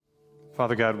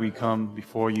Father God, we come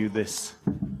before you this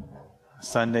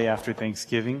Sunday after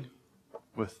Thanksgiving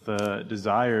with the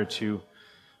desire to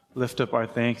lift up our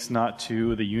thanks not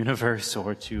to the universe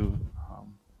or to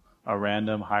a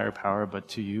random higher power, but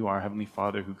to you, our Heavenly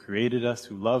Father, who created us,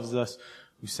 who loves us,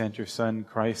 who sent your Son,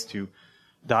 Christ, to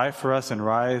die for us and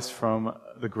rise from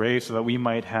the grave so that we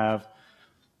might have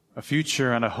a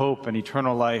future and a hope and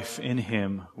eternal life in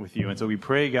him with you. And so we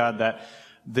pray, God, that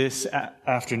this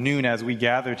afternoon as we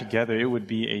gather together, it would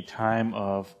be a time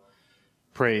of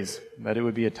praise, that it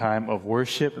would be a time of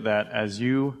worship, that as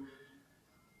you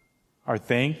are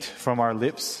thanked from our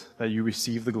lips, that you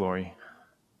receive the glory.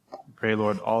 We pray,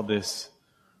 Lord, all this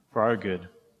for our good.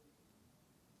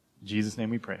 In Jesus'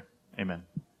 name we pray. Amen.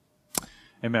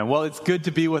 Amen. Well, it's good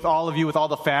to be with all of you, with all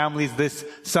the families this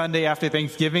Sunday after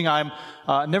Thanksgiving. I'm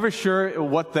never sure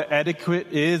what the etiquette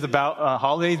is about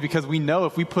holidays, because we know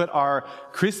if we put our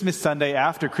Christmas Sunday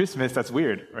after Christmas, that's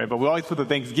weird, right? But we always put the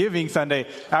Thanksgiving Sunday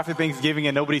after Thanksgiving,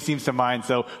 and nobody seems to mind,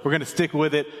 so we're going to stick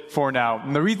with it for now.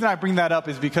 And the reason I bring that up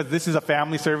is because this is a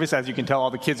family service. As you can tell, all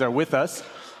the kids are with us.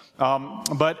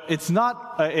 But it's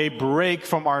not a break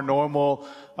from our normal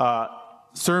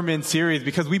sermon series,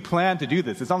 because we plan to do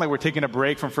this. It's not like we're taking a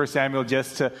break from 1 Samuel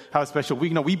just to have a special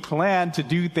week. No, we plan to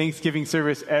do Thanksgiving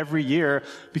service every year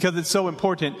because it's so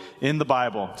important in the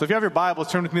Bible. So if you have your Bibles,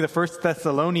 turn with me to 1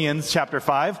 Thessalonians chapter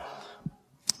 5.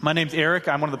 My name's Eric.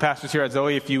 I'm one of the pastors here at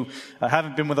Zoe. If you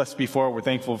haven't been with us before, we're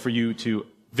thankful for you to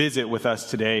visit with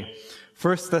us today.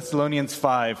 1 Thessalonians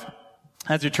 5.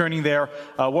 As you're turning there,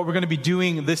 what we're going to be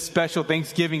doing this special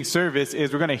Thanksgiving service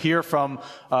is we're going to hear from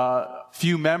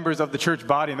few members of the church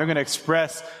body, and they're going to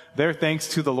express their thanks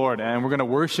to the Lord, and we're going to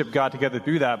worship God together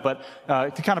through that. But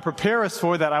to kind of prepare us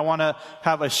for that, I want to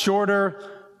have a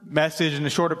shorter message and a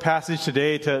shorter passage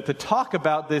today to talk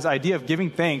about this idea of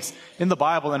giving thanks in the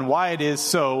Bible and why it is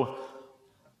so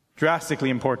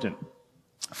drastically important.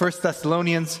 1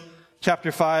 Thessalonians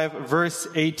chapter 5, verse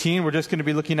 18. We're just going to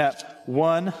be looking at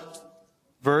one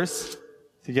verse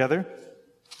together.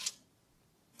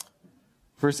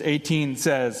 Verse 18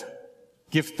 says,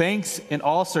 "Give thanks in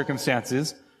all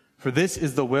circumstances, for this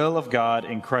is the will of God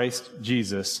in Christ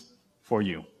Jesus for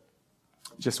you."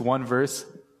 Just one verse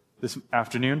this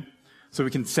afternoon, so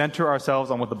we can center ourselves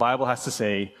on what the Bible has to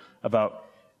say about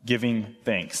giving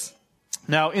thanks.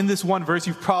 Now, in this one verse,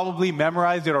 you've probably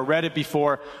memorized it or read it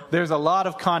before. There's a lot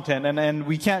of content, and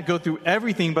we can't go through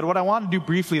everything, but what I want to do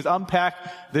briefly is unpack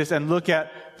this and look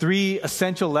at three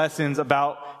essential lessons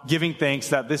about giving thanks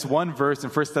that this one verse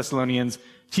in 1 Thessalonians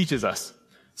teaches us.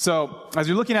 So, as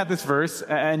you're looking at this verse,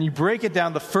 and you break it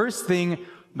down, the first thing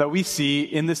that we see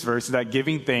in this verse is that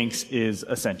giving thanks is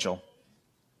essential.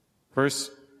 Verse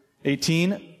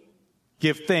 18,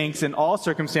 "Give thanks in all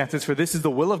circumstances, for this is the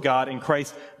will of God in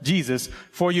Christ Jesus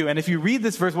for you." And if you read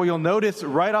this verse, what you'll notice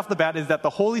right off the bat is that the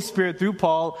Holy Spirit, through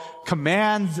Paul,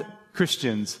 commands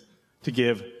Christians to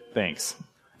give thanks.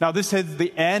 Now, this is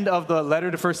the end of the letter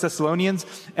to 1 Thessalonians,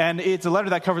 and it's a letter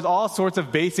that covers all sorts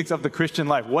of basics of the Christian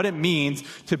life, what it means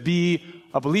to be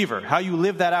a believer, how you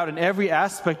live that out in every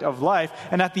aspect of life.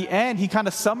 And at the end, he kind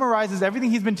of summarizes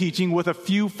everything he's been teaching with a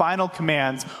few final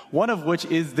commands, one of which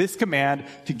is this command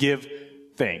to give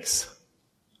thanks.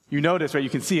 You notice, right, you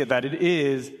can see it, that it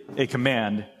is a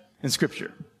command in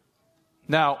Scripture.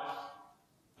 Now,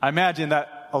 I imagine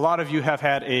that a lot of you have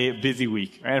had a busy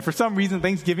week, right? And for some reason,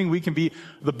 Thanksgiving week can be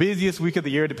the busiest week of the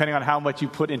year, depending on how much you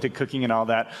put into cooking and all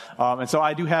that. And so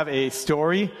I do have a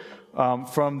story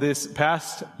from this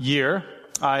past year.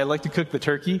 I like to cook the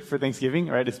turkey for Thanksgiving,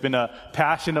 right? It's been a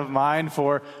passion of mine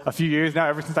for a few years now,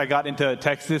 ever since I got into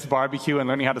Texas barbecue and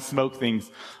learning how to smoke things,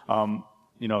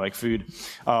 like food.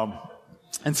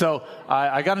 And so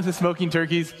I got into smoking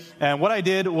turkeys, and what I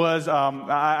did was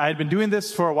I had been doing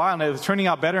this for a while, and it was turning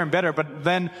out better and better. But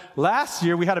then last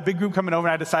year, we had a big group coming over,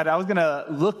 and I decided I was going to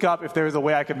look up if there was a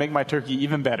way I could make my turkey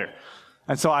even better.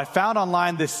 And so I found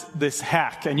online this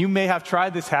hack, and you may have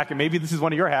tried this hack, and maybe this is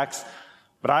one of your hacks.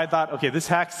 But I thought, okay, this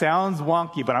hack sounds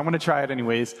wonky, but I'm going to try it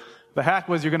anyways. The hack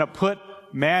was you're going to put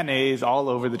mayonnaise all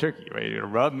over the turkey, right? You're going to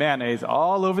rub mayonnaise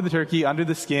all over the turkey, under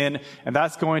the skin, and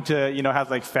that's going to, have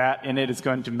like fat in it. It's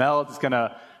going to melt. It's going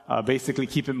to basically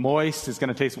keep it moist. It's going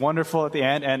to taste wonderful at the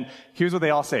end. And here's what they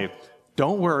all say.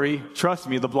 Don't worry. Trust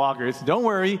me, the bloggers. Don't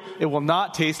worry. It will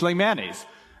not taste like mayonnaise.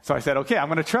 So I said, okay, I'm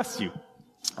going to trust you.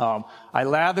 I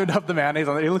lathered up the mayonnaise.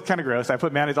 It looked kind of gross. I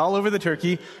put mayonnaise all over the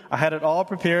turkey. I had it all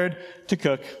prepared to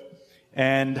cook,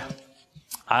 and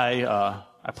I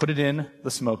put it in the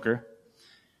smoker.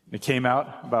 It came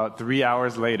out about 3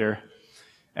 hours later,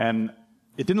 and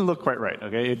it didn't look quite right,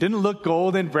 okay? It didn't look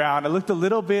golden brown. It looked a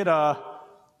little bit,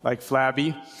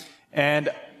 flabby, and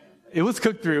it was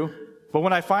cooked through, But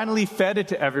when I finally fed it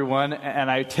to everyone and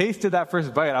I tasted that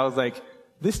first bite, I was like,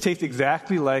 this tastes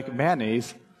exactly like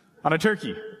mayonnaise on a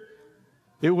turkey.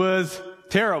 It was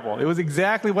terrible. It was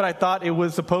exactly what I thought it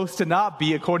was supposed to not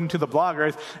be according to the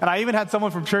bloggers. And I even had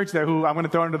someone from church there who I'm going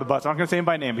to throw under the bus. I'm not going to say him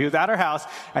by name. He was at our house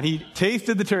and he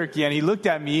tasted the turkey and he looked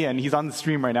at me, and he's on the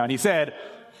stream right now, and he said,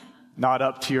 not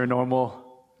up to your normal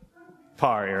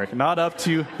par, Eric. Not up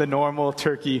to the normal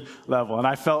turkey level. And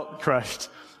I felt crushed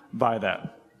by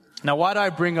that. Now, why do I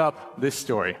bring up this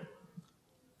story?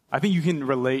 I think you can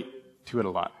relate to it a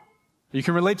lot. You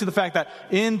can relate to the fact that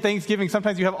in Thanksgiving,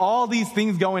 sometimes you have all these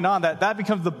things going on that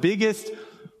becomes the biggest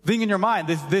thing in your mind.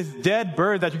 This dead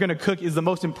bird that you're going to cook is the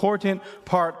most important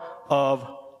part of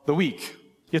the week.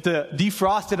 You have to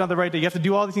defrost it on the right day. You have to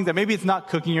do all these things that maybe it's not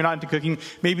cooking, you're not into cooking.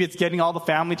 Maybe it's getting all the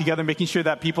family together, making sure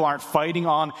that people aren't fighting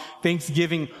on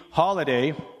Thanksgiving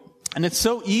holiday. And it's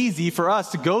so easy for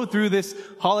us to go through this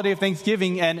holiday of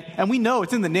Thanksgiving, and we know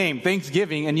it's in the name,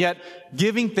 Thanksgiving, and yet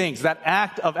giving thanks, that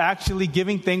act of actually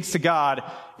giving thanks to God,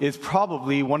 is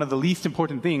probably one of the least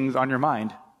important things on your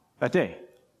mind that day.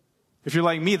 If you're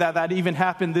like me, that even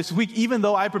happened this week, even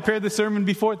though I prepared the sermon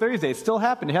before Thursday. It still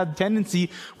happened. It had a tendency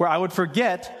where I would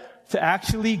forget to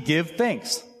actually give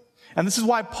thanks. And this is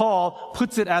why Paul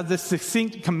puts it as this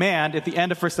succinct command at the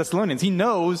end of 1 Thessalonians. He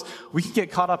knows we can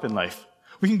get caught up in life.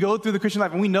 We can go through the Christian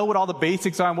life and we know what all the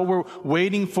basics are and what we're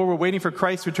waiting for. We're waiting for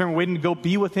Christ's return. We're waiting to go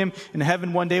be with him in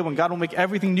heaven one day when God will make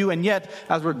everything new. And yet,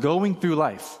 as we're going through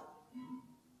life,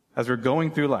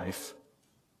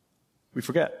 we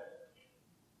forget.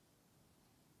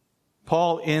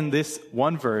 Paul, in this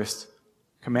one verse,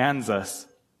 commands us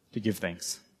to give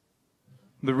thanks.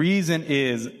 The reason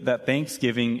is that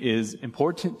Thanksgiving is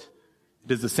important.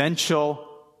 It is essential.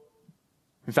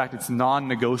 In fact, it's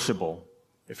non-negotiable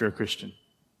if you're a Christian.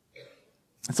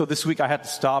 And so this week I had to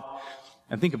stop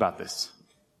and think about this.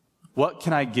 What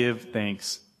can I give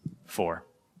thanks for?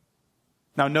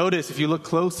 Now notice, if you look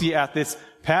closely at this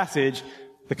passage,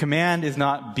 the command is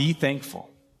not be thankful.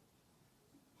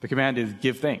 The command is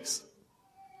give thanks.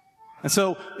 And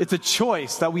so it's a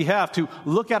choice that we have to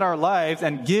look at our lives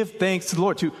and give thanks to the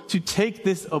Lord, to take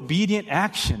this obedient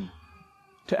action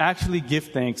to actually give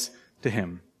thanks to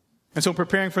him. And so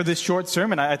preparing for this short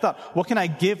sermon, I thought, what can I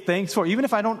give thanks for? Even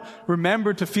if I don't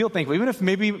remember to feel thankful, even if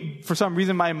maybe for some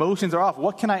reason my emotions are off,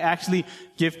 what can I actually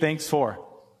give thanks for?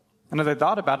 And as I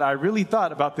thought about it, I really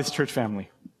thought about this church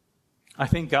family. I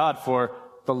thank God for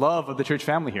the love of the church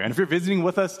family here. And if you're visiting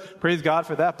with us, praise God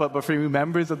for that. But for you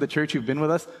members of the church who've been with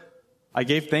us, I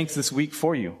gave thanks this week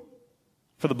for you,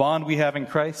 for the bond we have in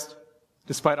Christ,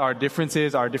 despite our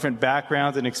differences, our different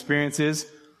backgrounds and experiences,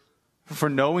 for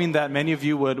knowing that many of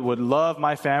you would love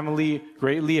my family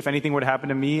greatly if anything were to happen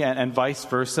to me, and vice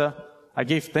versa. I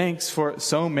gave thanks for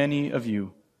so many of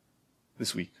you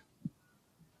this week.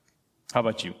 How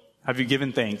about you? Have you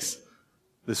given thanks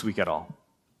this week at all?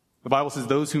 The Bible says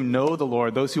those who know the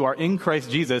Lord, those who are in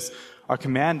Christ Jesus, are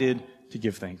commanded to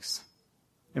give thanks.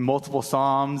 In multiple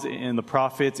Psalms, in the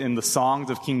prophets, in the songs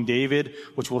of King David,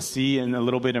 which we'll see in a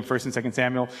little bit in 1 and 2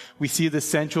 Samuel, we see the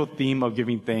central theme of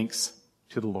giving thanks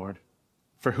to the Lord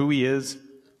for who he is,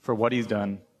 for what he's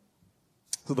done.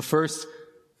 So the first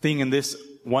thing in this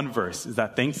one verse is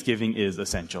that thanksgiving is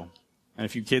essential. And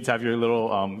if you kids have your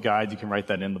little guide, you can write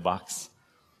that in the box.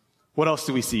 What else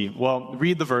do we see? Well,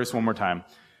 read the verse one more time.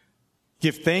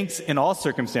 Give thanks in all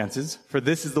circumstances, for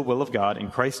this is the will of God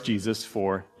in Christ Jesus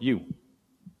for you.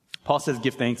 Paul says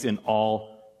give thanks in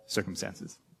all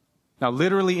circumstances. Now,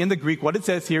 literally in the Greek, what it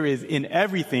says here is in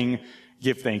everything,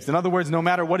 give thanks. In other words, no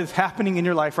matter what is happening in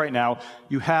your life right now,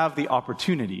 you have the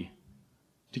opportunity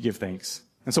to give thanks.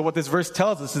 And so what this verse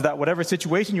tells us is that whatever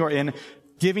situation you're in,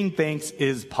 giving thanks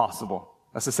is possible.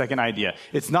 That's the second idea.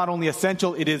 It's not only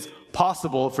essential, it is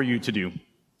possible for you to do.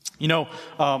 You know,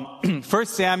 1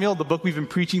 Samuel, the book we've been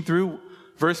preaching through,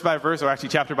 verse by verse, or actually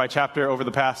chapter by chapter over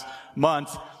the past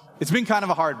month, it's been kind of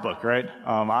a hard book, right?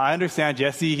 I understand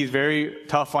Jesse, he's very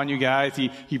tough on you guys.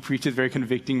 He preaches very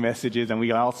convicting messages, and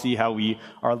we all see how we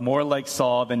are more like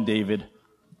Saul than David.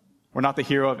 We're not the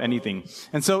hero of anything.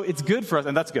 And so it's good for us,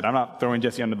 and that's good. I'm not throwing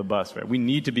Jesse under the bus, right? We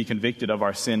need to be convicted of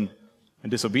our sin and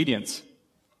disobedience.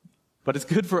 But it's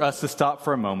good for us to stop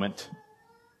for a moment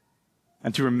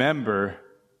and to remember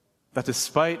that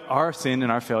despite our sin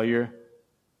and our failure,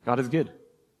 God is good.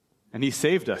 And he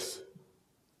saved us.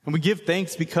 And we give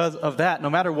thanks because of that, no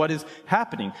matter what is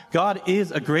happening. God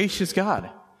is a gracious God.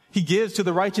 He gives to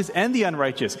the righteous and the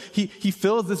unrighteous. He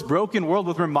fills this broken world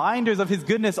with reminders of his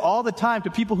goodness all the time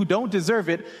to people who don't deserve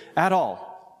it at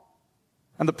all.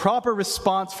 And the proper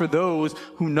response for those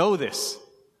who know this,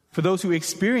 For those who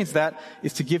experience that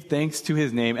is to give thanks to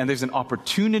his name, and there's an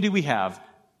opportunity we have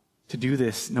to do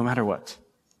this no matter what.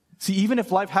 See, even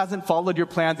if life hasn't followed your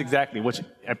plans exactly, which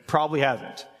it probably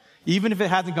hasn't, even if it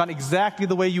hasn't gone exactly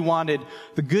the way you wanted,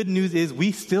 the good news is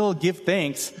we still give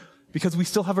thanks because we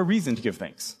still have a reason to give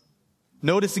thanks.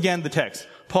 Notice again the text.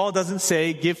 Paul doesn't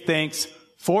say give thanks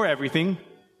for everything,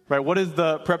 right? What is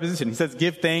the preposition? He says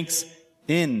give thanks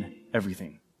in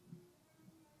everything.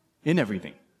 In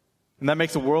everything. And that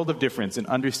makes a world of difference in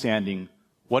understanding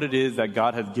what it is that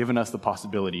God has given us the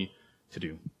possibility to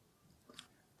do.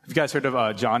 Have you guys heard of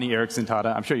Joni Eareckson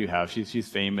Tada? I'm sure you have. She's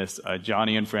famous.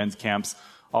 Joni and Friends camps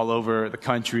all over the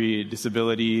country,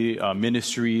 disability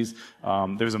ministries.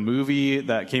 There's a movie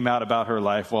that came out about her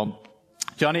life. Well,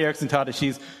 Joni Eareckson Tada,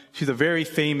 she's a very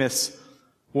famous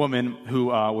woman who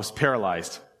was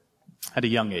paralyzed at a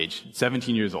young age,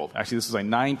 17 years old. Actually, this was like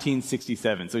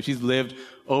 1967. So she's lived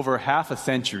over half a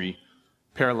century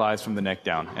paralyzed from the neck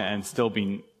down and still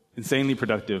being insanely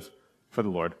productive for the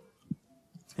Lord.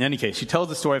 In any case, she tells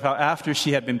the story of how after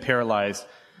she had been paralyzed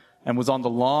and was on the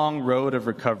long road of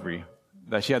recovery,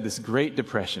 that she had this great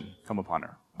depression come upon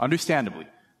her. Understandably.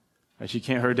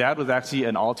 Her dad was actually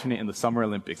an alternate in the Summer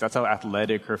Olympics. That's how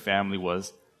athletic her family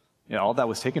was. All that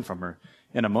was taken from her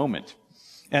in a moment.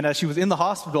 And as she was in the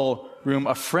hospital room,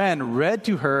 a friend read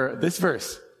to her this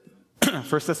verse, 1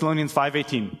 Thessalonians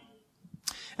 5:18.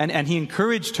 And he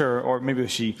encouraged her, or maybe it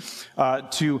was she,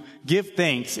 to give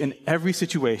thanks in every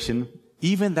situation,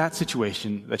 even that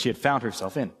situation that she had found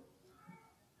herself in.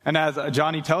 And as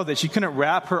Joni tells it, she couldn't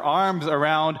wrap her arms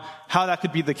around how that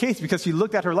could be the case because she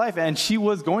looked at her life and she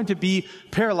was going to be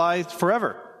paralyzed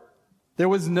forever. There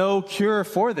was no cure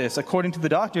for this, according to the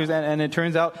doctors, and it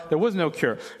turns out there was no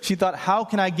cure. She thought, how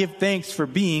can I give thanks for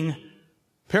being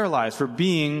paralyzed, for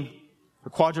being a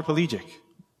quadriplegic?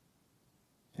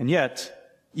 And yet,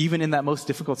 even in that most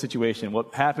difficult situation,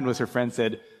 what happened was her friend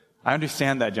said, I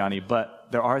understand that, Joni, but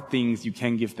there are things you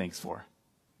can give thanks for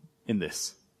in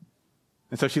this.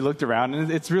 And so she looked around, and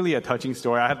it's really a touching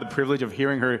story. I had the privilege of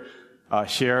hearing her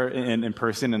share in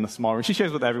person in a small room. She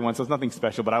shares with everyone, so it's nothing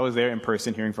special, but I was there in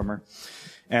person hearing from her.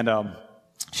 And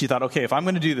she thought, okay, if I'm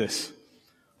going to do this,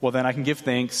 well, then I can give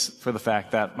thanks for the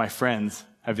fact that my friends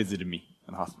have visited me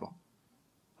in the hospital.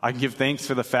 I can give thanks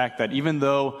for the fact that even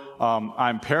though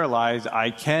I'm paralyzed,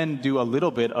 I can do a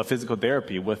little bit of physical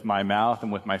therapy with my mouth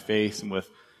and with my face and with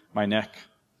my neck.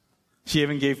 She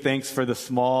even gave thanks for the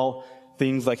small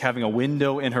things like having a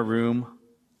window in her room.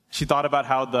 She thought about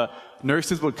how the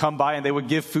nurses would come by and they would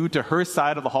give food to her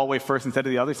side of the hallway first instead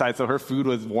of the other side, so her food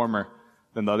was warmer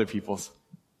than the other people's.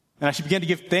 And as she began to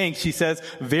give thanks, she says,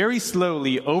 very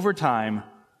slowly, over time,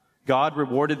 God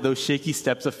rewarded those shaky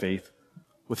steps of faith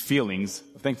with feelings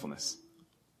of thankfulness.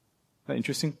 Isn't that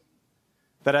interesting?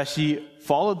 That as she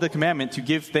followed the commandment to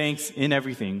give thanks in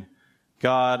everything,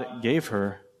 God gave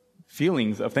her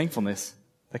feelings of thankfulness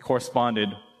that corresponded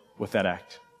with that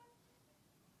act.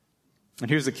 And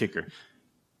here's the kicker.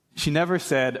 She never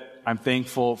said, I'm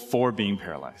thankful for being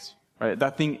paralyzed. Right?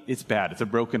 That thing is bad. It's a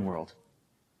broken world.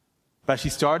 But she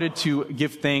started to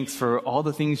give thanks for all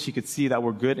the things she could see that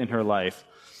were good in her life.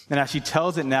 And as she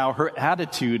tells it now, her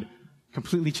attitude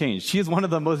completely changed. She is one of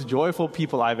the most joyful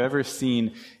people I've ever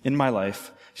seen in my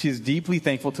life. She is deeply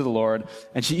thankful to the Lord.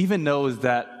 And she even knows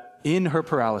that in her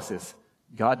paralysis,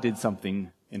 God did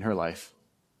something in her life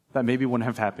that maybe wouldn't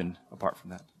have happened apart from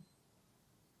that.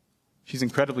 She's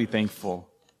incredibly thankful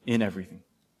in everything.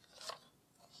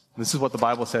 This is what the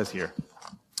Bible says here.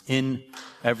 In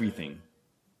everything,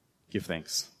 give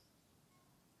thanks.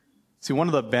 See, one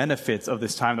of the benefits of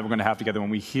this time that we're going to have together when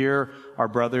we hear our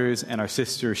brothers and our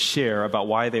sisters share about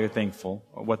why they're thankful,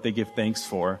 or what they give thanks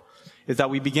for, is that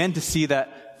we begin to see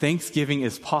that thanksgiving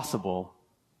is possible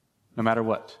no matter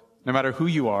what. No matter who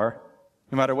you are,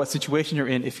 no matter what situation you're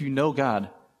in, if you know God,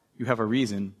 you have a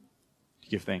reason to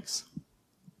give thanks.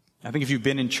 I think if you've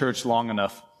been in church long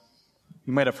enough,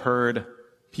 you might have heard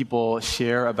people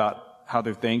share about how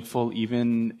they're thankful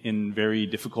even in very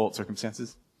difficult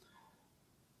circumstances.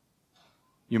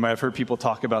 You might have heard people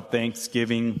talk about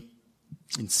thanksgiving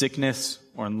in sickness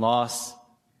or in loss,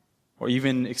 or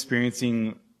even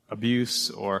experiencing abuse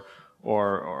or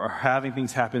having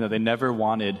things happen that they never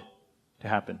wanted to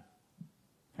happen.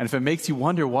 And if it makes you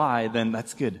wonder why, then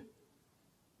that's good.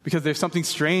 Because there's something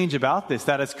strange about this,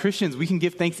 that as Christians, we can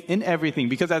give thanks in everything.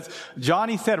 Because as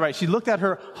Joni said, right, she looked at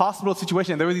her hospital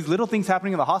situation, and there were these little things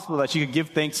happening in the hospital that she could give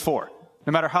thanks for,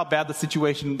 no matter how bad the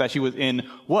situation that she was in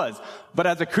was. But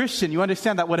as a Christian, you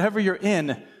understand that whatever you're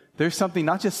in, there's something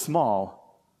not just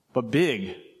small, but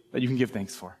big that you can give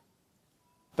thanks for.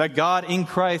 That God in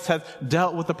Christ has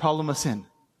dealt with the problem of sin.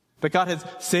 That God has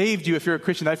saved you if you're a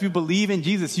Christian. That if you believe in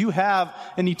Jesus, you have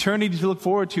an eternity to look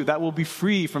forward to that will be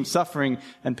free from suffering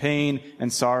and pain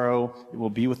and sorrow. It will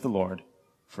be with the Lord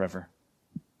forever.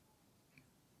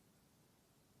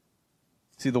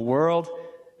 See, the world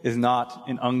is not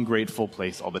an ungrateful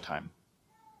place all the time.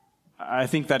 I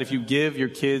think that if you give your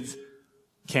kids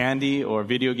candy or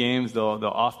video games, they'll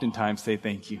oftentimes say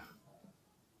thank you.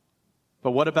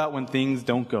 But what about when things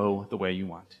don't go the way you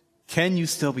want? Can you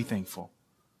still be thankful?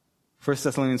 1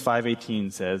 Thessalonians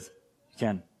 5:18 says, you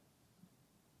can.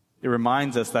 It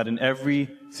reminds us that in every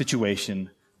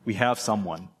situation, we have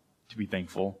someone to be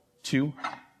thankful to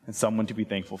and someone to be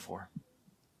thankful for.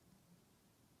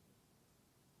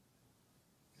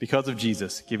 Because of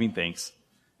Jesus, giving thanks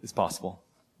is possible.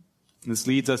 And this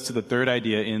leads us to the third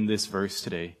idea in this verse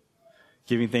today.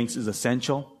 Giving thanks is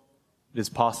essential, it is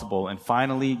possible, and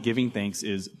finally, giving thanks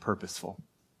is purposeful.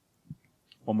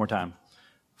 One more time.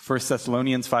 1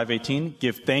 Thessalonians 5:18,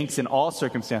 give thanks in all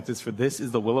circumstances, for this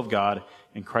is the will of God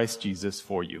in Christ Jesus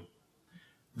for you.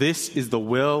 This is the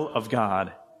will of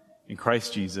God in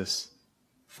Christ Jesus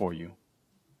for you.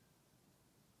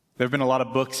 There have been a lot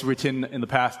of books written in the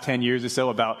past 10 years or so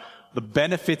about the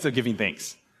benefits of giving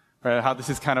thanks. Right? How this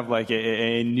is kind of like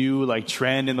a new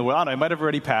trend in the world. I don't know, it might have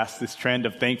already passed, this trend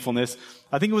of thankfulness.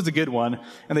 I think it was a good one.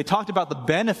 And they talked about the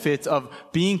benefits of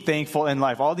being thankful in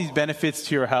life. All these benefits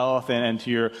to your health and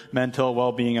to your mental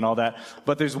well-being and all that.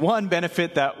 But there's one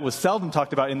benefit that was seldom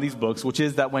talked about in these books, which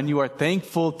is that when you are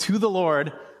thankful to the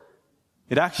Lord,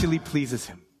 it actually pleases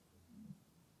Him.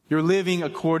 You're living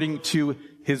according to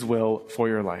His will for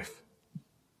your life.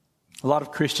 A lot of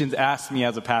Christians ask me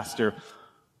as a pastor,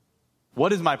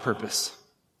 what is my purpose?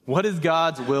 What is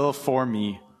God's will for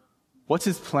me? What's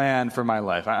His plan for my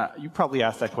life? You probably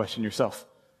asked that question yourself.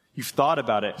 You've thought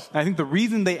about it. And I think the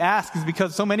reason they ask is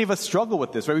because so many of us struggle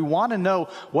with this, right? We want to know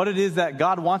what it is that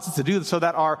God wants us to do so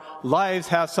that our lives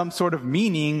have some sort of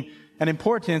meaning and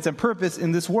importance and purpose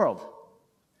in this world.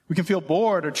 We can feel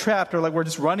bored or trapped or like we're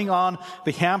just running on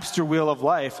the hamster wheel of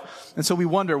life. And so we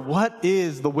wonder, what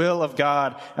is the will of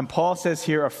God? And Paul says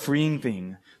here a freeing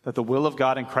thing, that the will of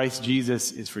God in Christ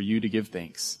Jesus is for you to give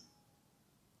thanks.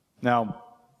 Now,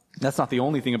 that's not the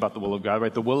only thing about the will of God,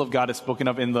 right? The will of God is spoken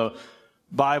of in the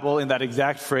Bible in that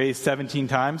exact phrase 17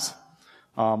 times.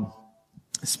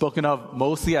 Spoken of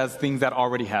mostly as things that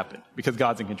already happened because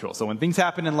God's in control. So when things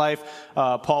happen in life,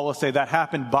 Paul will say that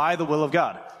happened by the will of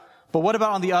God. But what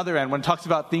about on the other end, when it talks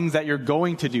about things that you're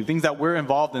going to do, things that we're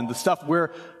involved in, the stuff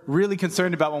we're really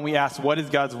concerned about when we ask, what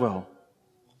is God's will?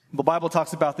 The Bible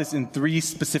talks about this in 3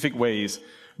 specific ways.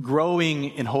 Growing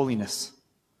in holiness,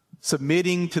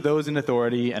 submitting to those in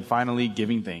authority, and finally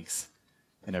giving thanks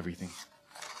in everything.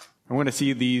 And we're going to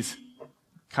see these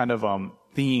kind of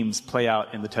themes play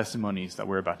out in the testimonies that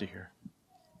we're about to hear.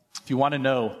 If you want to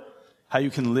know how you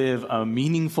can live a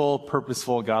meaningful,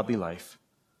 purposeful, godly life,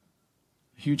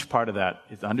 a huge part of that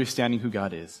is understanding who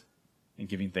God is and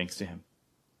giving thanks to Him.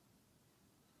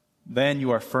 Then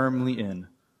you are firmly in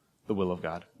the will of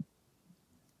God.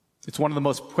 It's one of the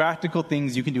most practical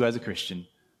things you can do as a Christian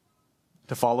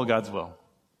to follow God's will,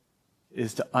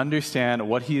 is to understand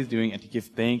what He is doing and to give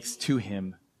thanks to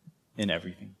Him in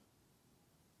everything.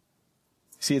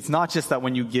 See, it's not just that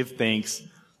when you give thanks,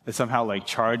 it somehow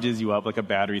charges you up like a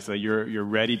battery so that you're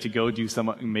ready to go do some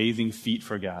amazing feat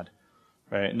for God.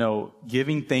 Right? No,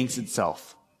 giving thanks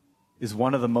itself is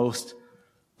one of the most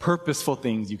purposeful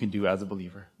things you can do as a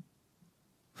believer.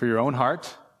 For your own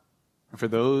heart, and for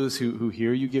those who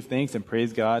hear you give thanks and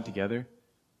praise God together,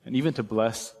 and even to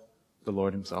bless the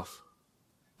Lord Himself.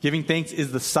 Giving thanks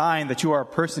is the sign that you are a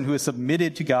person who is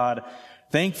submitted to God.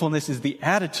 Thankfulness is the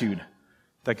attitude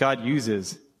that God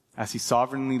uses as He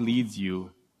sovereignly leads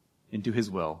you into His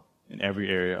will in every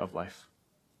area of life.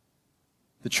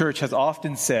 The church has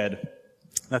often said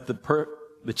that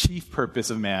the chief purpose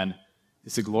of man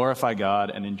is to glorify God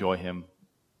and enjoy Him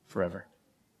forever.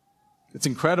 It's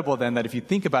incredible then that if you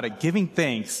think about it, giving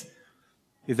thanks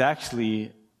is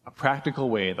actually a practical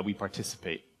way that we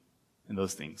participate in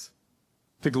those things.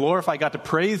 To glorify God, to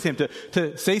praise Him,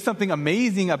 to say something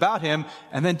amazing about Him,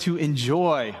 and then to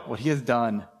enjoy what He has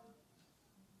done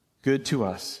good to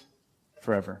us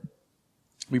forever.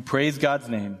 We praise God's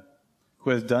name,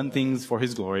 who has done things for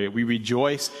His glory. We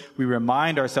rejoice, we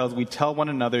remind ourselves, we tell one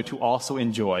another to also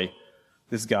enjoy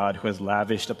this God who has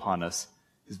lavished upon us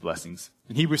His blessings.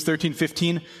 In Hebrews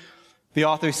 13:15, the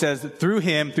author says, through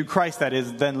Him, through Christ that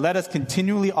is, then let us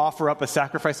continually offer up a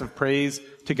sacrifice of praise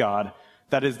to God,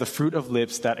 that is the fruit of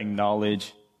lips that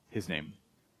acknowledge His name.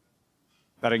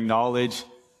 That acknowledge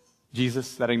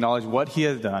Jesus, that acknowledge what He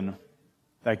has done,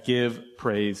 that give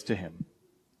praise to Him.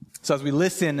 So as we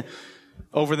listen,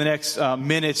 over the next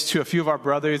minutes to a few of our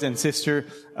brothers and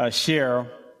sisters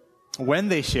share. When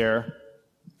they share,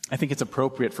 I think it's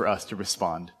appropriate for us to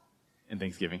respond in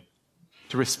thanksgiving,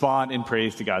 to respond in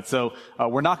praise to God. So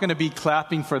we're not going to be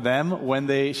clapping for them when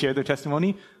they share their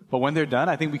testimony, but when they're done,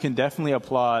 I think we can definitely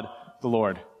applaud the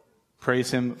Lord,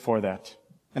 praise Him for that.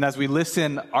 And as we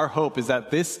listen, our hope is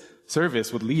that this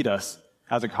service would lead us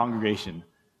as a congregation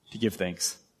to give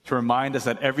thanks, to remind us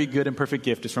that every good and perfect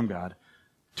gift is from God,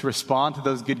 to respond to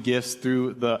those good gifts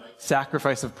through the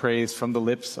sacrifice of praise from the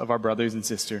lips of our brothers and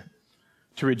sisters,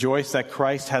 to rejoice that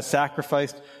Christ has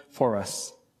sacrificed for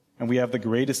us, and we have the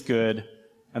greatest good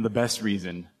and the best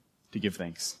reason to give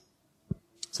thanks.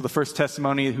 So the first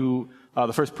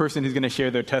person who's going to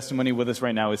share their testimony with us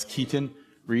right now is Keaton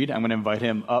Reed. I'm going to invite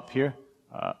him up here.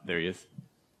 There he is.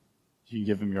 You can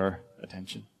give him your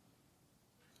attention.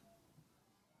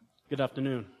 Good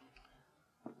afternoon.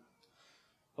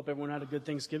 Hope everyone had a good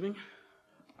Thanksgiving.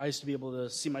 I used to be able to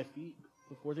see my feet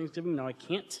before Thanksgiving. Now I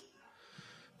can't.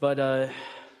 But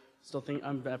still think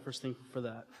I'm at first thankful for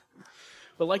that.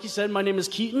 But like you said, my name is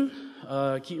Keaton.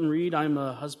 Keaton Reed. I'm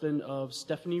a husband of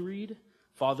Stephanie Reed,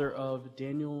 father of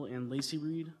Daniel and Lacey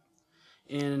Reed.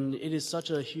 And it is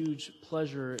such a huge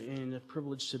pleasure and a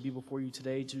privilege to be before you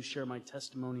today to share my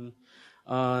testimony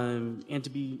and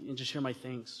to share my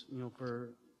thanks,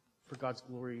 for God's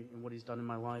glory and what He's done in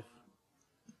my life.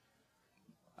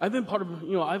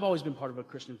 I've always been part of a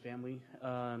Christian family.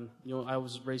 I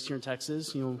was raised here in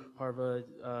Texas, part of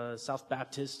a South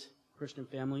Baptist Christian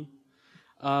family.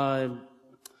 And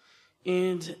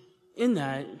in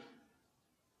that,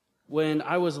 when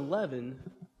I was 11,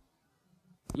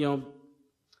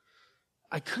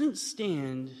 I couldn't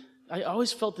stand, I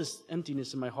always felt this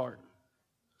emptiness in my heart.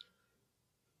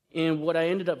 And what I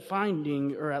ended up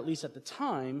finding, or at least at the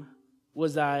time,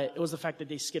 was that it was the fact that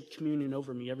they skipped communion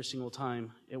over me every single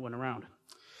time it went around.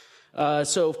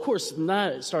 So, of course,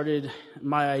 that started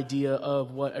my idea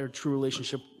of what a true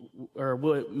relationship, or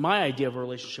what my idea of a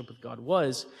relationship with God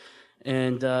was.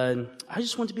 And I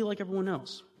just wanted to be like everyone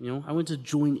else. I wanted to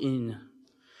join in.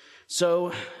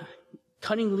 So,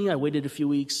 cunningly, I waited a few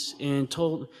weeks and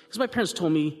because my parents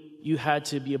told me you had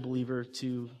to be a believer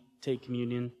to take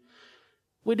communion.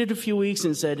 Waited a few weeks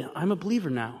and said, I'm a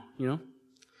believer now,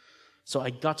 So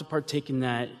I got to partake in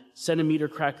that centimeter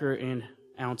cracker and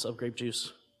ounce of grape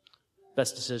juice.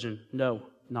 Best decision. No,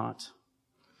 not.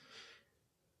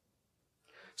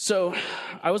 So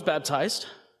I was baptized,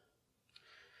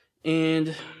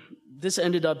 and this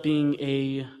ended up being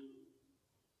a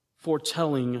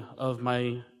foretelling of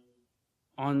my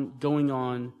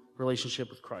ongoing relationship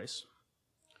with Christ.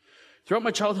 Throughout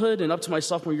my childhood and up to my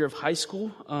sophomore year of high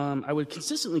school, I would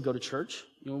consistently go to church,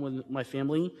 with my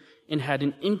family, and had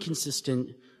an inconsistent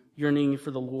yearning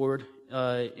for the Lord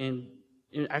and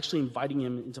actually inviting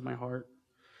Him into my heart.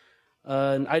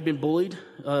 I'd been bullied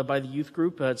by the youth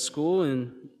group at school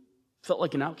and felt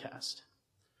like an outcast.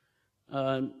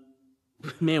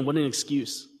 Man, what an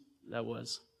excuse that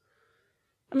was.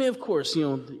 I mean, of course,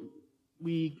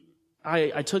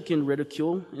 I took in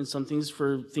ridicule in some things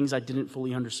for things I didn't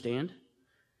fully understand.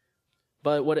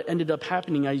 But what ended up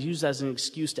happening, I used as an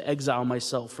excuse to exile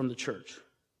myself from the church.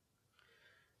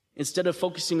 Instead of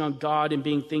focusing on God and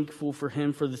being thankful for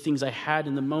Him for the things I had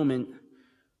in the moment,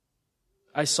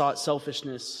 I sought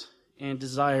selfishness and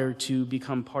desire to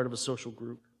become part of a social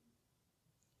group.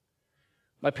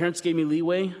 My parents gave me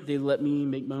leeway. They let me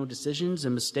make my own decisions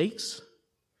and mistakes.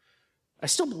 I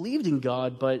still believed in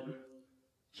God, but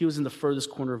He was in the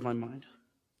furthest corner of my mind.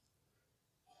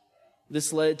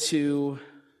 This led to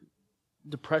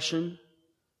depression,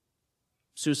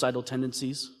 suicidal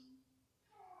tendencies.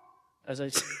 As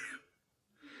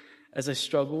I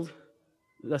struggled,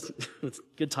 that's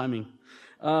good timing.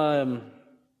 As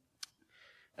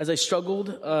I struggled,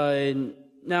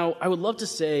 now I would love to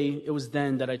say it was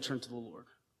then that I turned to the Lord.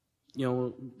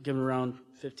 Given around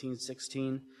 15,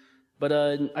 16, but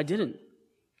I didn't.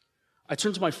 I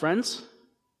turned to my friends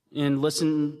and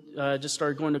just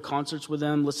started going to concerts with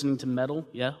them, listening to metal.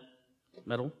 Yeah,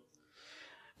 metal.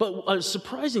 But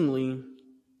surprisingly,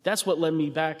 that's what led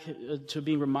me back to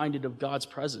being reminded of God's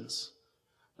presence.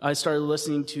 I started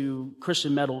listening to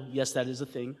Christian metal. Yes, that is a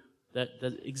thing that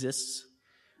exists.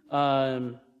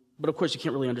 But of course, you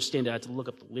can't really understand it. I had to look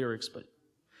up the lyrics. But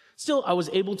still, I was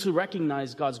able to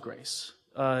recognize God's grace.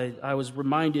 I was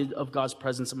reminded of God's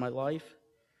presence in my life.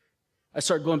 I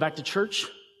started going back to church,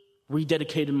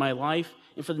 rededicated my life.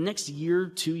 And for the next year,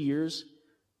 2 years,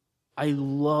 I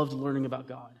loved learning about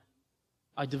God.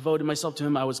 I devoted myself to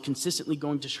Him. I was consistently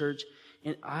going to church,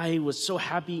 and I was so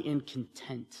happy and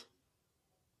content.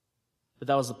 But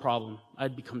that was the problem.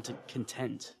 I'd become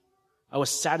content. I was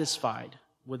satisfied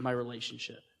with my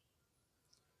relationship.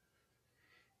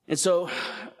 And so,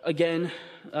 again,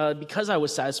 because I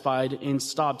was satisfied and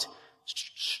stopped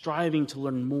striving to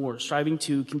learn more, striving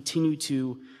to continue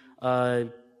to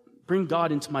bring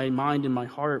God into my mind and my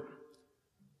heart,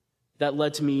 that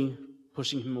led to me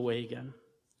pushing him away again.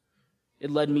 It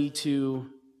led me to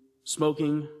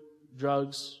smoking,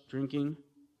 drugs, drinking,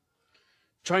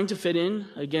 trying to fit in,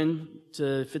 again,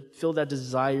 to feel that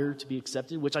desire to be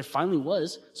accepted, which I finally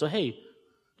was. So, hey,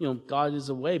 God is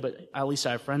away, but at least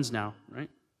I have friends now, right?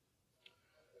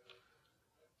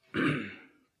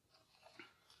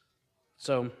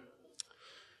 So,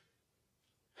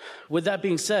 with that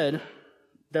being said,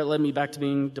 that led me back to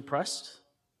being depressed.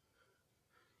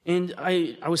 And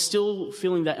I was still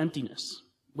feeling that emptiness,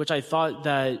 which I thought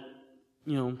that,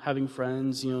 having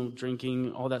friends,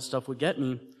 drinking, all that stuff would get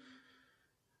me.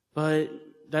 But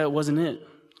that wasn't it.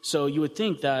 So you would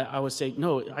think that I would say,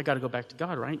 no, I got to go back to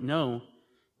God, right? No.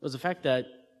 It was the fact that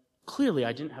clearly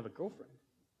I didn't have a girlfriend.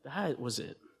 That was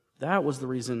it. That was the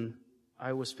reason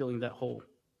I was feeling that hole.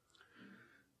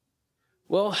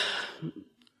 Well,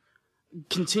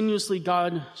 continuously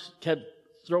God kept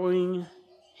throwing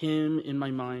him in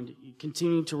my mind,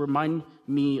 continuing to remind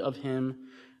me of him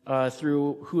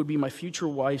through who would be my future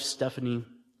wife, Stephanie.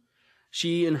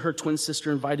 She and her twin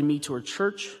sister invited me to her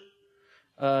church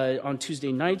on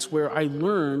Tuesday nights, where I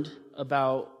learned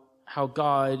about how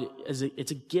God,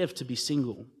 it's a gift to be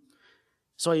single.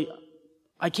 So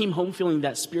I came home feeling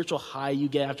that spiritual high you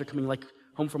get after coming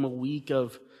home from a week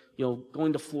of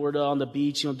going to Florida on the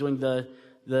beach, doing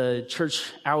the church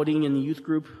outing in the youth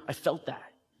group. I felt that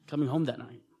coming home that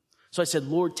night. So I said,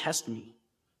 Lord, test me.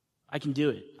 I can do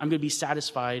it. I'm going to be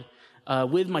satisfied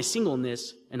with my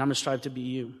singleness, and I'm going to strive to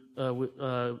be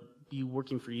be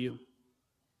working for you.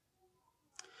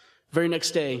 Very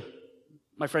next day,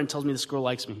 my friend tells me this girl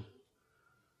likes me.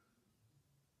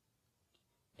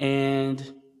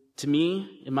 And to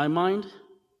me, in my mind,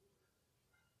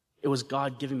 it was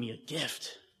God giving me a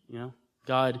gift,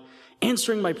 God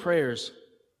answering my prayers.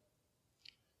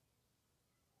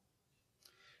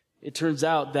 It turns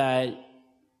out that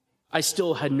I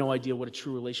still had no idea what a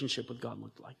true relationship with God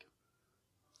looked like.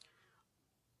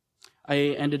 I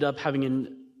ended up having a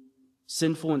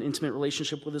sinful and intimate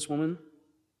relationship with this woman.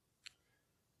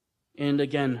 And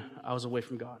again, I was away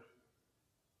from God.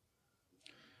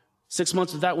 6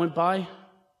 months of that went by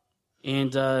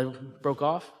and broke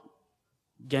off.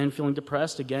 Again, feeling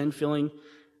depressed. Again, feeling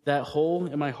that hole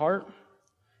in my heart.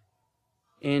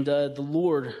 And the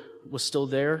Lord was still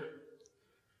there.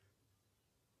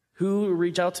 Who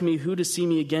reached out to me, who to see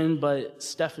me again but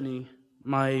Stephanie,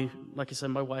 like I said,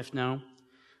 my wife now.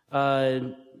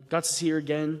 Got to see her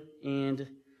again, and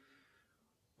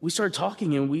we started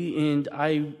talking, and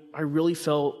I really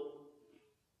felt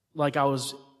like I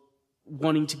was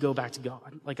wanting to go back to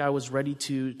God, like I was ready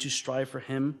to strive for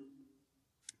him.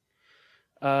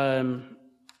 And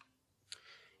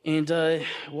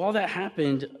while that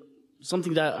happened,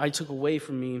 something that I took away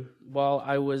from me while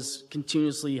I was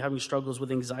continuously having struggles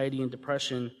with anxiety and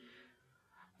depression,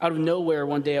 out of nowhere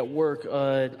one day at work,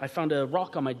 I found a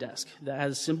rock on my desk that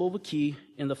has a symbol of a key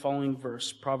in the following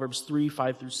verse, Proverbs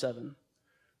 3:5-7.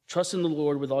 Trust in the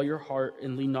Lord with all your heart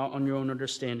and lean not on your own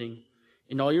understanding.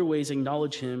 In all your ways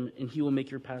acknowledge him, and he will make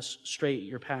your paths straight,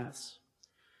 your paths.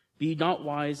 Be not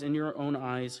wise in your own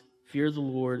eyes. Fear the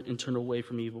Lord and turn away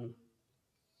from evil.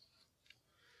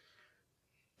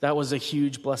 That was a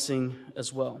huge blessing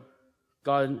as well.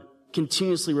 God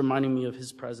continuously reminding me of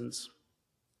his presence.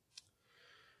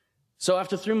 So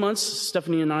after 3 months,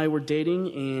 Stephanie and I were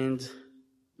dating, and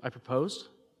I proposed.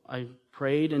 I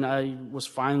prayed, and I was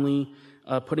finally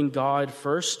putting God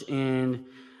first, and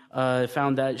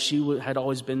found that she had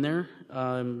always been there.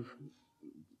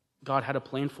 God had a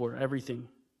plan for everything.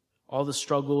 All the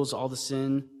struggles, all the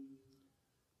sin.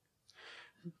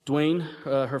 Dwayne,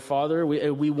 her father,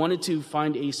 we wanted to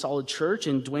find a solid church,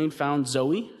 and Dwayne found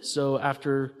Zoe. So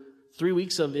after 3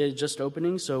 weeks of it just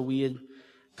opening, so we had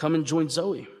come and joined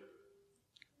Zoe.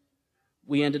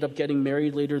 We ended up getting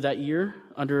married later that year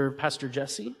under Pastor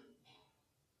Jesse.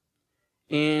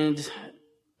 And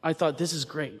I thought, this is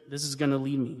great. This is going to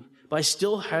lead me. But I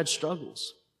still had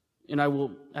struggles. And I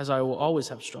will always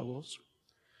have struggles.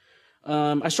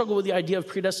 I struggled with the idea of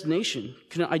predestination.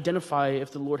 Couldn't identify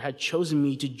if the Lord had chosen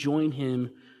me to join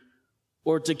him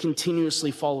or to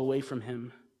continuously fall away from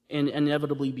him and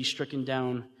inevitably be stricken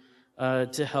down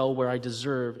to hell, where I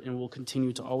deserve and will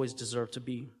continue to always deserve to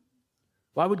be.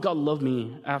 Why would God love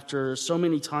me after so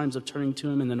many times of turning to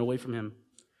him and then away from him?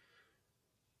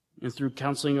 And through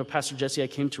counseling of Pastor Jesse, I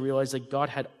came to realize that God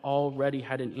had already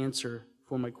had an answer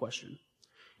for my question.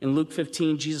 In Luke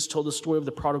 15, Jesus told the story of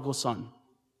the prodigal son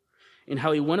and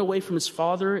how he went away from his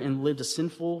father and lived a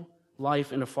sinful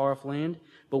life in a far-off land.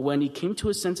 But when he came to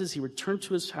his senses, he returned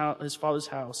to his father's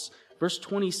house. Verse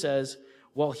 20 says,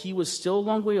 while he was still a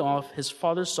long way off, his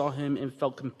father saw him and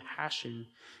felt compassion,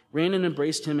 ran and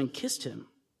embraced him and kissed him.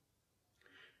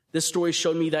 This story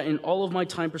showed me that in all of my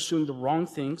time pursuing the wrong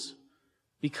things,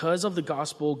 because of the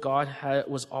gospel, God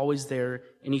was always there,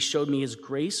 and he showed me his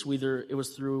grace, whether it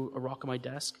was through a rock on my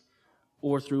desk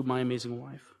or through my amazing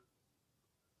wife.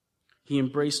 He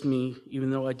embraced me even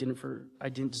though I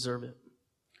didn't deserve it.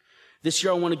 This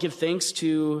year I want to give thanks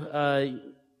to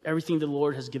everything the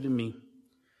Lord has given me.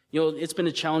 It's been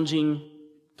a challenging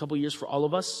couple years for all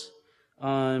of us.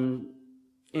 And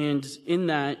in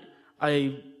that,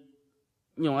 I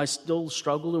still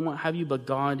struggled and what have you, but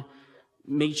God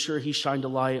made sure he shined a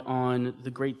light on the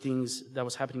great things that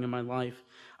was happening in my life.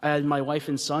 I had my wife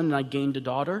and son, and I gained a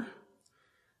daughter.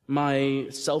 My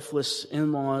selfless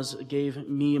in-laws gave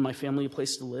me and my family a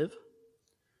place to live.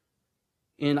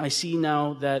 And I see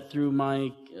now that through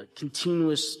my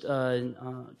continuous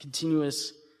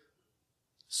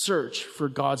search for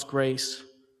God's grace,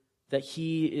 that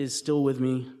he is still with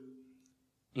me.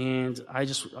 And I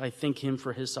thank him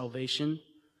for his salvation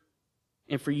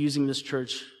and for using this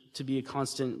church to be a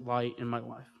constant light in my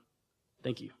life.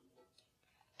 Thank you.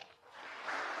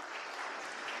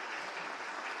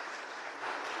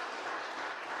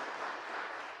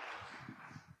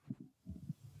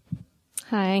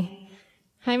 Hi,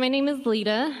 my name is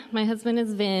Lita. My husband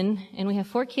is Vin, and we have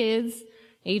 4 kids.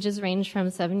 Ages range from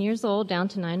 7 years old down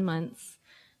to 9 months.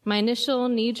 My initial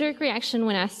knee-jerk reaction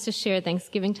when asked to share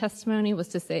Thanksgiving testimony was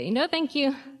to say, no, thank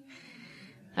you.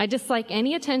 I dislike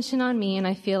any attention on me, and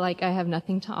I feel like I have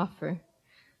nothing to offer.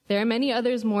 There are many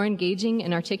others more engaging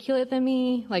and articulate than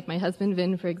me, like my husband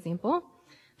Vin, for example.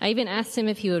 I even asked him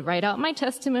if he would write out my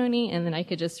testimony, and then I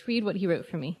could just read what he wrote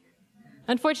for me.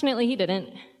 Unfortunately, he didn't.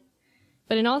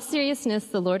 But in all seriousness,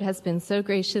 the Lord has been so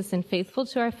gracious and faithful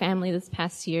to our family this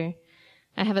past year.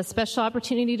 I have a special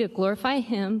opportunity to glorify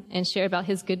him and share about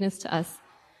his goodness to us.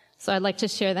 So I'd like to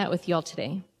share that with y'all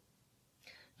today.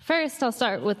 First, I'll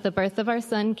start with the birth of our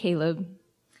son, Caleb.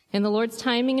 In the Lord's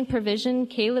timing and provision,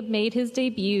 Caleb made his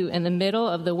debut in the middle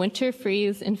of the winter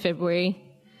freeze in February.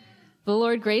 The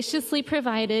Lord graciously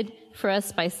provided for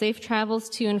us by safe travels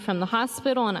to and from the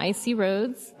hospital on icy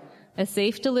roads, a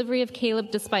safe delivery of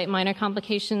Caleb despite minor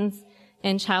complications,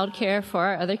 and childcare for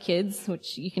our other kids,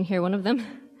 which you can hear one of them,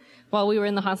 while we were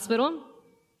in the hospital.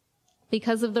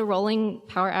 Because of the rolling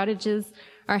power outages,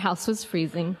 our house was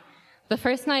freezing. The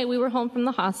first night we were home from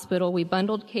the hospital, we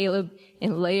bundled Caleb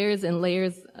in layers and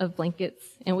layers of blankets,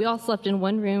 and we all slept in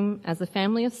one room as a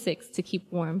family of 6 to keep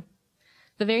warm.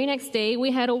 The very next day,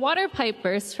 we had a water pipe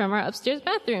burst from our upstairs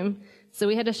bathroom, so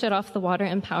we had to shut off the water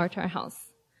and power to our house.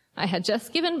 I had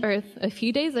just given birth a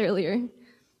few days earlier.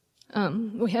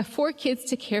 We have 4 kids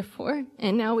to care for,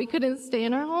 and now we couldn't stay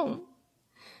in our home.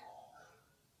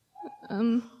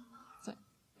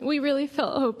 We really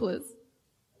felt hopeless.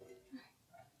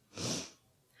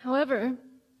 However,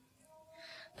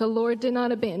 the Lord did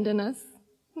not abandon us.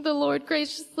 The Lord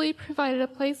graciously provided a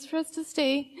place for us to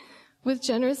stay with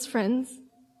generous friends.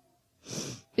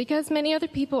 Because many other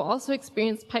people also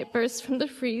experienced pipe bursts from the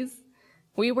freeze,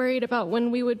 we worried about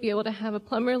when we would be able to have a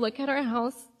plumber look at our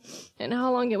house and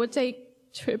how long it would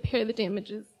take to repair the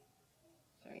damages.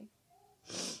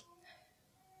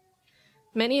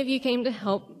 Many of you came to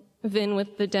help Vin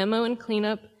with the demo and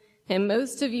cleanup, and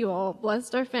most of you all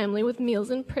blessed our family with meals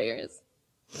and prayers.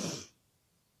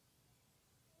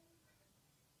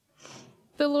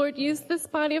 The Lord used this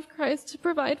body of Christ to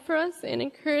provide for us and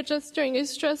encourage us during a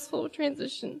stressful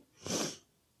transition.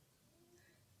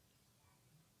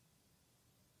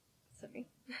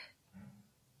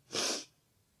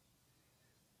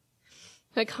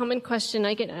 A common question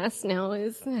I get asked now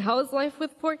is, how is life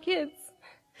with 4 kids?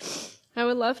 I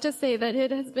would love to say that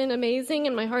it has been amazing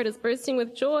and my heart is bursting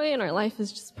with joy and our life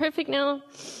is just perfect now.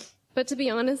 But to be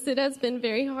honest, it has been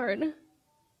very hard.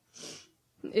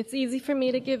 It's easy for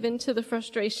me to give in to the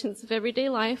frustrations of everyday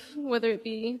life, whether it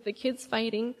be the kids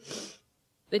fighting,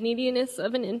 the neediness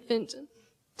of an infant,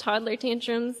 toddler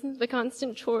tantrums, the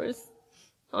constant chores,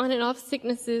 on and off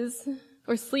sicknesses,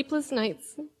 or sleepless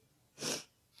nights.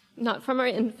 Not from our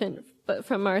infant, but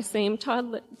from our same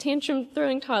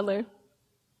tantrum-throwing toddler.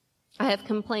 I have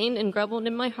complained and grumbled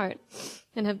in my heart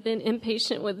and have been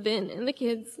impatient with Vin and the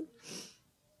kids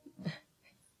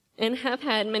and have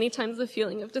had many times a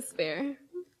feeling of despair.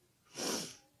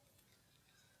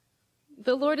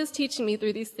 The Lord is teaching me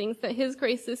through these things that his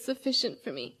grace is sufficient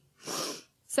for me.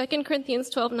 2 Corinthians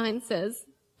 12:9 says,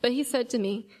 "But he said to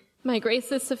me, My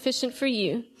grace is sufficient for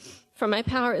you, for my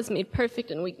power is made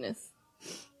perfect in weakness.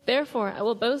 Therefore, I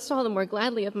will boast all the more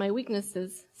gladly of my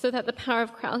weaknesses, so that the power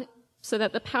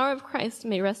of Christ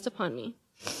may rest upon me.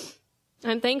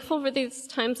 I'm thankful for these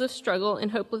times of struggle and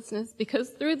hopelessness,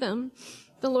 because through them,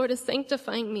 the Lord is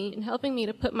sanctifying me and helping me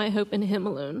to put my hope in him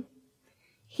alone.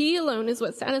 He alone is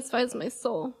what satisfies my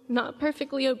soul, not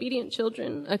perfectly obedient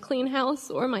children, a clean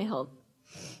house, or my health.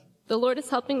 The Lord is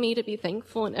helping me to be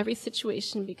thankful in every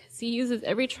situation because he uses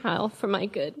every trial for my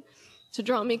good to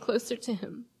draw me closer to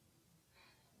him.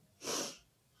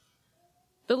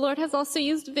 The Lord has also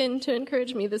used Vin to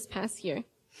encourage me this past year.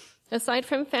 Aside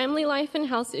from family life and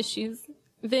house issues,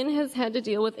 Vin has had to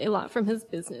deal with a lot from his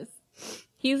business.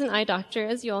 He's an eye doctor,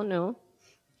 as you all know.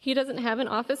 He doesn't have an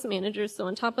office manager, so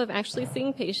on top of actually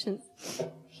seeing patients,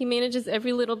 he manages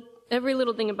every little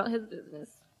thing about his business.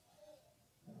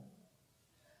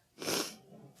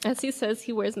 As he says,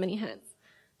 he wears many hats.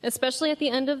 Especially at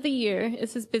the end of the year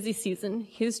is his busy season.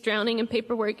 He's drowning in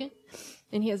paperwork,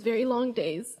 and he has very long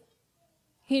days.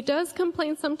 He does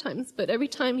complain sometimes, but every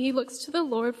time he looks to the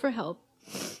Lord for help.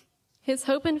 His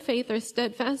hope and faith are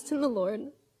steadfast in the Lord,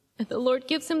 and the Lord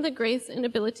gives him the grace and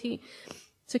ability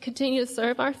to continue to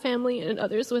serve our family and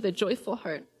others with a joyful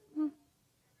heart.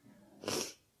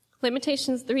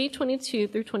 Lamentations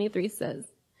 3:22-23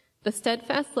 says, "The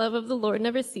steadfast love of the Lord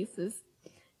never ceases.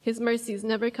 His mercies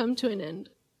never come to an end.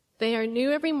 They are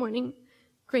new every morning.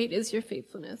 Great is your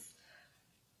faithfulness."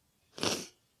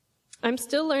 I'm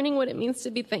still learning what it means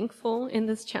to be thankful in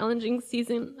this challenging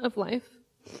season of life.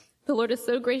 The Lord is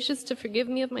so gracious to forgive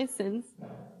me of my sins.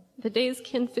 The days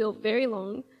can feel very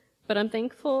long, but I'm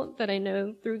thankful that I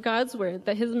know through God's word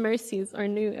that his mercies are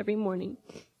new every morning.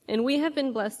 And we have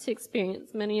been blessed to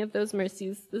experience many of those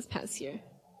mercies this past year.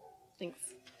 Thanks.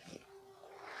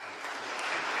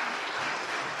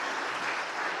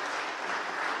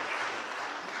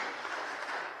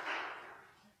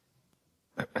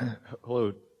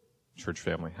 Hello, church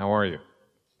family. How are you?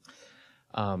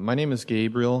 My name is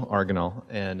Gabriel Argonal,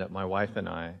 and my wife and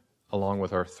I, along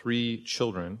with our 3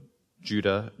 children,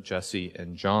 Judah, Jesse,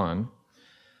 and John,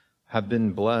 have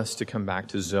been blessed to come back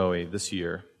to Zoe this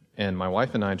year, and my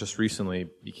wife and I just recently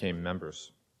became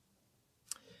members.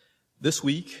 This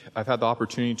week, I've had the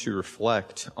opportunity to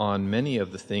reflect on many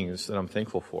of the things that I'm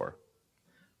thankful for.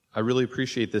 I really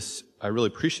appreciated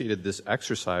this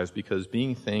exercise because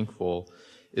being thankful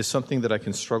is something that I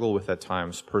can struggle with at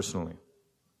times personally.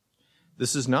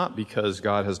 This is not because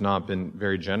God has not been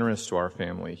very generous to our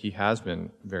family. He has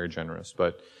been very generous,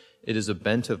 but it is a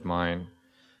bent of mine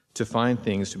to find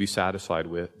things to be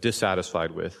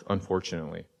dissatisfied with,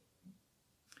 unfortunately.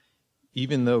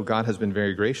 Even though God has been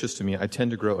very gracious to me, I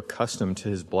tend to grow accustomed to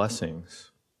his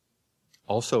blessings.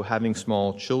 Also, having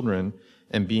small children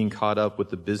and being caught up with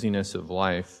the busyness of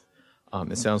life,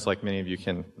 it sounds like many of you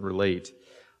can relate.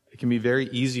 It can be very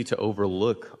easy to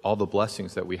overlook all the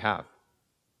blessings that we have.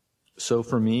 So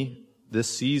for me, this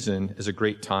season is a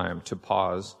great time to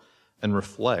pause and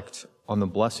reflect on the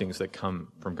blessings that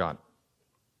come from God.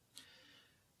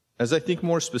 As I think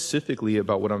more specifically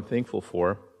about what I'm thankful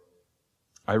for,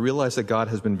 I realize that God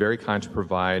has been very kind to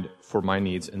provide for my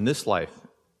needs in this life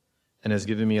and has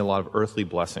given me a lot of earthly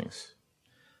blessings.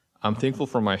 I'm thankful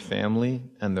for my family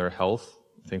and their health.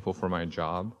 I'm thankful for my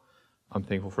job. I'm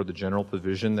thankful for the general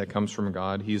provision that comes from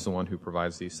God. He's the one who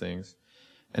provides these things.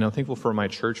 And I'm thankful for my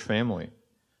church family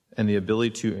and the ability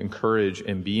to encourage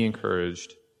and be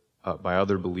encouraged by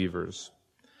other believers.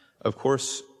 Of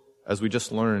course, as we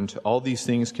just learned, all these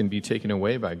things can be taken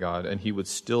away by God, and he would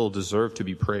still deserve to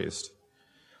be praised.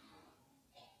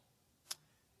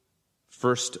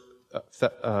 First,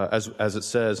 as it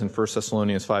says in 1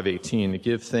 Thessalonians 5:18, to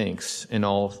give thanks in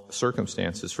all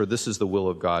circumstances, for this is the will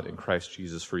of God in Christ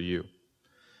Jesus for you.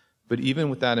 But even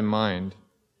with that in mind,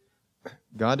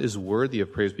 God is worthy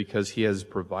of praise because he has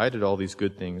provided all these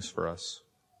good things for us.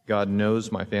 God knows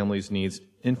my family's needs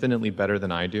infinitely better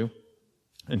than I do,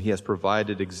 and he has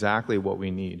provided exactly what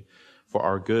we need for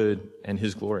our good and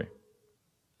his glory.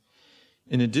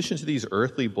 In addition to these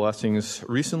earthly blessings,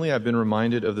 recently I've been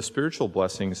reminded of the spiritual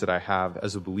blessings that I have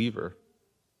as a believer.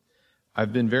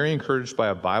 I've been very encouraged by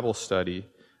a Bible study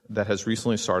that has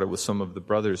recently started with some of the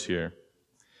brothers here.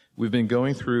 We've been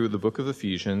going through the book of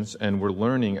Ephesians, and we're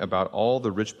learning about all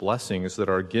the rich blessings that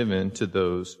are given to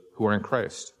those who are in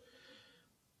Christ.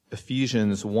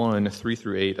 Ephesians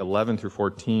 1:3-8,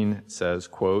 11-14 says,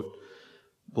 quote,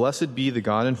 "Blessed be the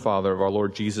God and Father of our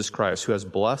Lord Jesus Christ, who has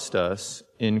blessed us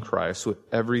in Christ with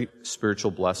every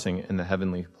spiritual blessing in the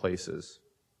heavenly places,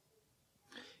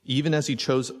 even as he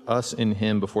chose us in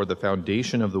him before the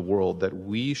foundation of the world, that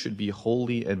we should be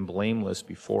holy and blameless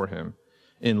before him.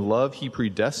 In love, he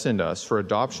predestined us for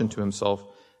adoption to himself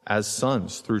as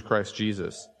sons through Christ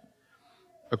Jesus,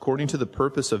 according to the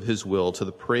purpose of his will, to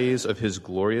the praise of his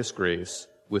glorious grace,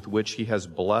 with which he has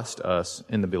blessed us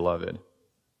in the Beloved.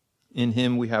 In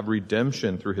him we have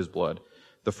redemption through his blood,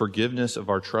 the forgiveness of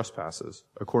our trespasses,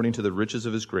 according to the riches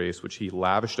of his grace, which he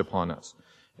lavished upon us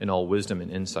in all wisdom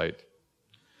and insight.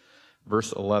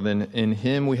 Verse 11, in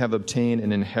him we have obtained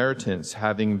an inheritance,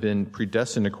 having been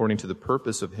predestined according to the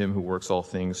purpose of him who works all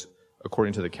things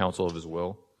according to the counsel of his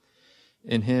will.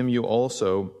 In him you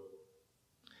also,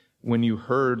 when you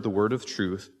heard the word of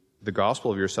truth, the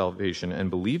gospel of your salvation, and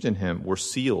believed in him, were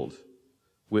sealed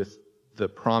with the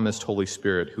promised Holy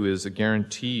Spirit, who is a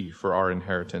guarantee for our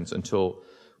inheritance until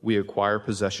we acquire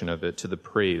possession of it to the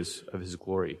praise of his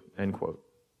glory. End quote.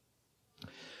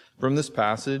 From this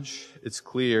passage, it's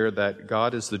clear that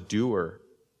God is the doer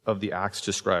of the acts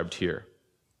described here,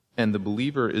 and the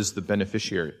believer is the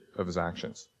beneficiary of his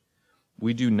actions.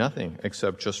 We do nothing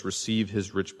except just receive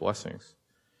his rich blessings.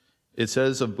 It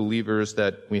says of believers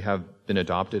that we have been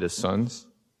adopted as sons,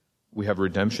 we have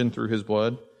redemption through his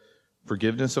blood,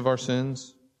 forgiveness of our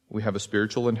sins, we have a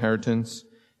spiritual inheritance,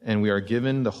 and we are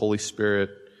given the Holy Spirit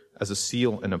as a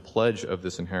seal and a pledge of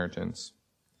this inheritance.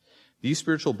 These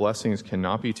spiritual blessings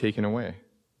cannot be taken away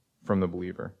from the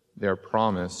believer. They are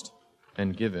promised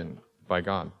and given by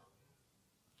God.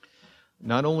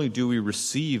 Not only do we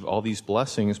receive all these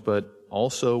blessings, but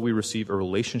also we receive a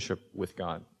relationship with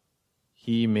God.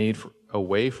 He made a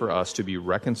way for us to be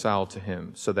reconciled to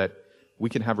him so that we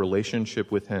can have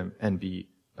relationship with him and be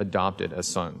adopted as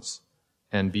sons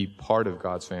and be part of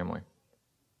God's family.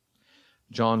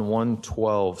 John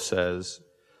 1:12 says,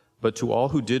 but to all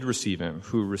who did receive him,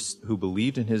 who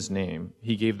believed in his name,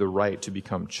 he gave the right to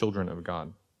become children of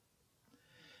God.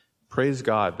 Praise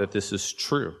God that this is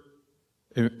true.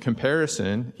 In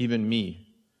comparison, even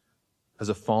me, as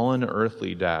a fallen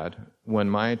earthly dad, when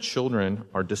my children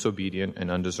are disobedient and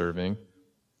undeserving,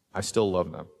 I still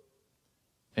love them.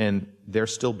 And they're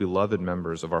still beloved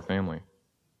members of our family.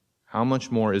 How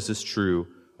much more is this true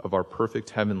of our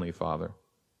perfect heavenly Father?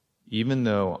 Even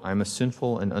though I'm a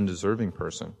sinful and undeserving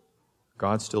person,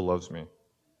 God still loves me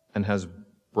and has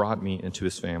brought me into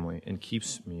his family and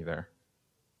keeps me there.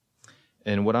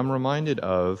 And what I'm reminded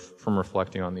of from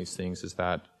reflecting on these things is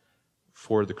that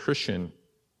for the Christian,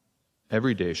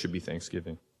 every day should be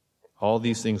Thanksgiving. All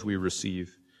these things we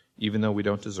receive, even though we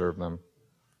don't deserve them,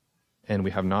 and we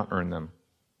have not earned them,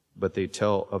 but they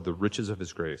tell of the riches of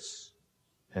his grace.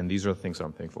 And these are the things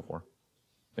I'm thankful for.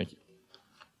 Thank you.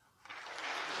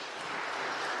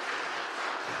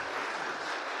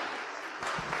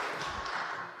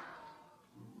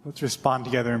 Let's respond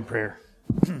together in prayer.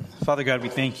 Father God, we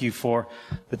thank you for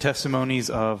the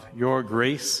testimonies of your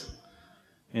grace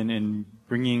in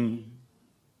bringing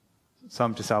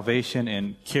some to salvation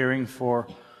and caring for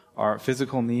our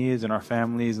physical needs and our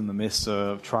families in the midst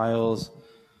of trials,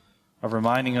 of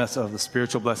reminding us of the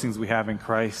spiritual blessings we have in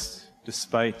Christ,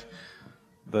 despite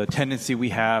the tendency we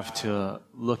have to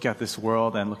look at this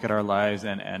world and look at our lives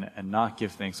and not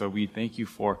give thanks. So we thank you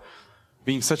for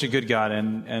being such a good God,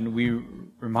 and we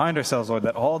remind ourselves, Lord,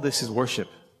 that all this is worship,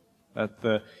 that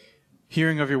the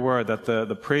hearing of your word, that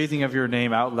the praising of your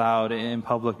name out loud in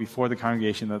public before the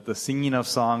congregation, that the singing of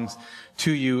songs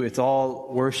to you, it's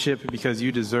all worship because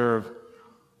you deserve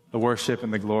the worship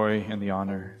and the glory and the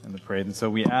honor and the praise. And so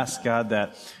we ask, God,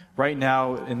 that right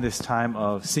now in this time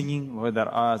of singing, Lord, that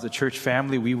as a church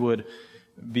family we would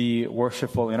be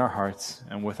worshipful in our hearts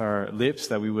and with our lips,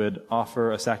 that we would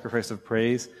offer a sacrifice of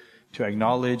praise to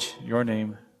acknowledge your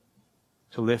name,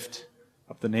 to lift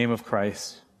up the name of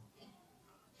Christ,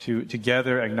 to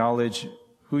together acknowledge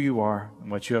who you are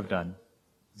and what you have done,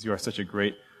 because you are such a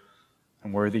great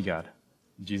and worthy God.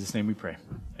 In Jesus' name we pray.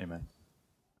 Amen.